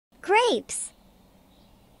grapes,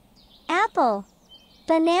 apple,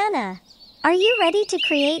 banana. Are you ready to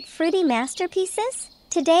create fruity masterpieces?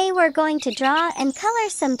 Today we're going to draw and color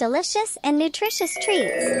some delicious and nutritious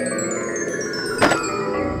treats.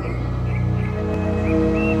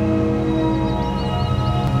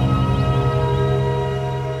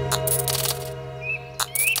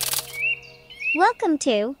 Welcome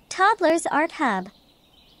to Toddlers Art Hub.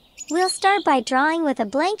 We'll start by drawing with a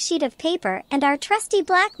blank sheet of paper and our trusty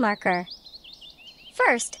black marker.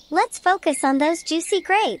 First, let's focus on those juicy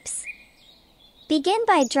grapes. Begin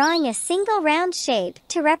by drawing a single round shape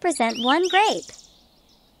to represent one grape.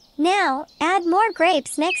 Now, add more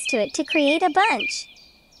grapes next to it to create a bunch.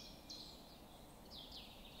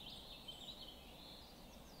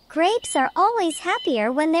 Grapes are always happier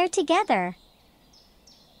when they're together.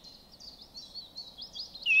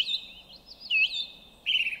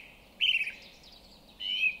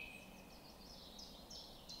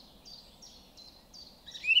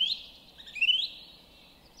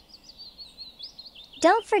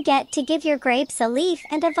 Don't forget to give your grapes a leaf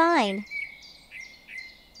and a vine.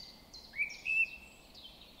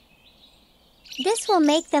 This will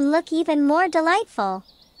make them look even more delightful.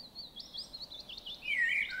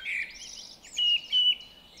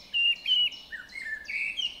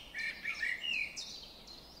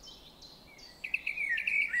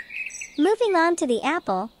 Moving on to the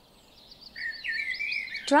apple.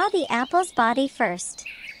 Draw the apple's body first.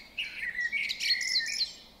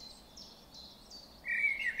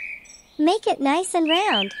 Make it nice and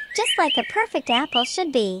round, just like a perfect apple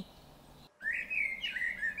should be.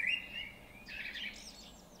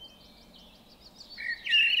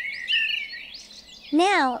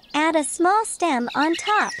 Now, add a small stem on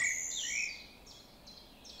top.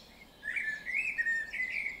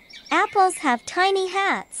 Apples have tiny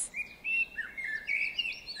hats.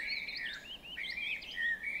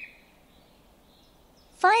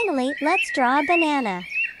 Finally, let's draw a banana.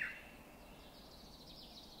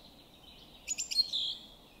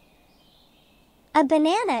 A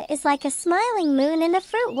banana is like a smiling moon in a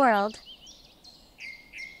fruit world.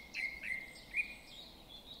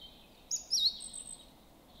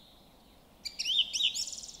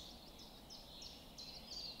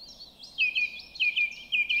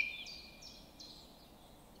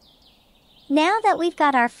 Now that we've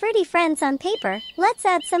got our fruity friends on paper, let's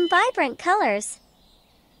add some vibrant colors.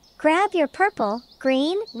 Grab your purple,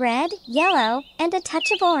 green, red, yellow, and a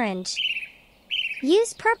touch of orange.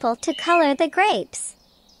 Use purple to color the grapes.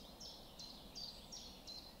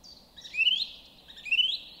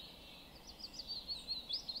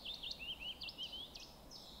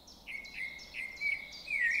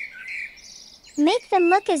 Make them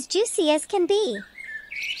look as juicy as can be.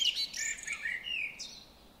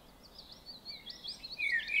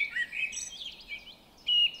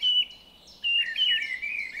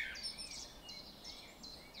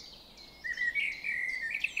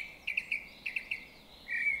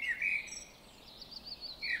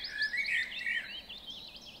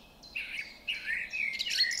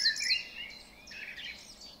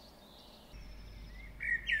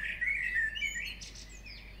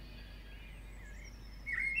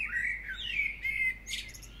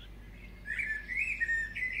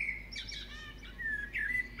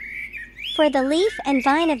 For the leaf and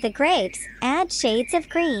vine of the grapes, add shades of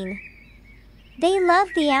green. They love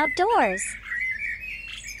the outdoors.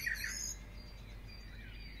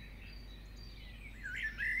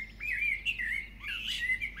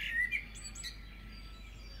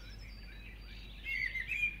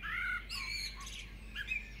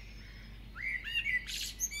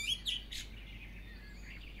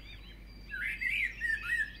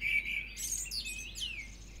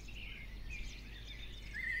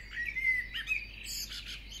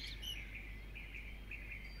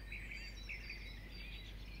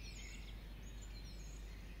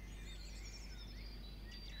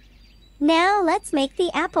 Now let's make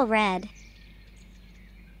the apple red.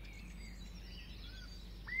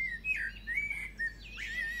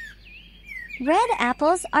 Red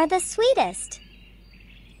apples are the sweetest.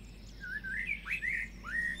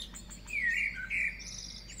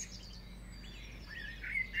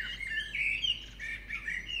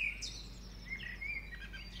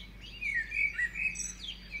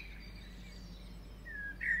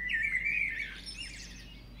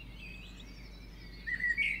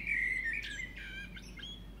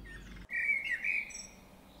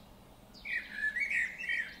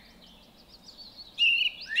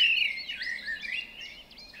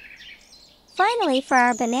 Finally, for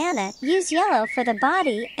our banana, use yellow for the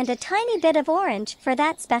body and a tiny bit of orange for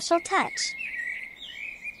that special touch.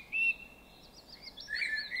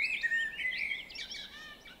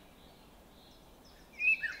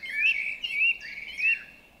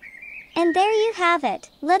 And there you have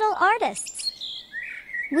it, little artists.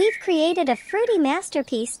 We've created a fruity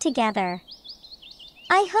masterpiece together.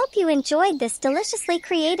 I hope you enjoyed this deliciously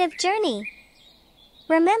creative journey.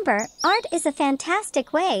 Remember, art is a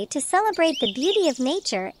fantastic way to celebrate the beauty of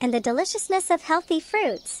nature and the deliciousness of healthy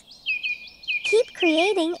fruits. Keep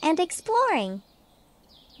creating and exploring.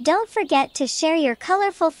 Don't forget to share your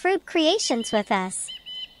colorful fruit creations with us.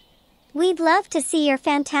 We'd love to see your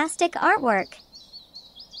fantastic artwork.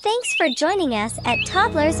 Thanks for joining us at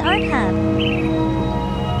Toddlers Art Hub.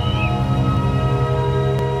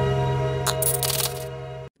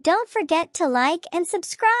 Don't forget to like and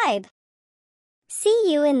subscribe. See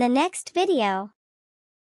you in the next video.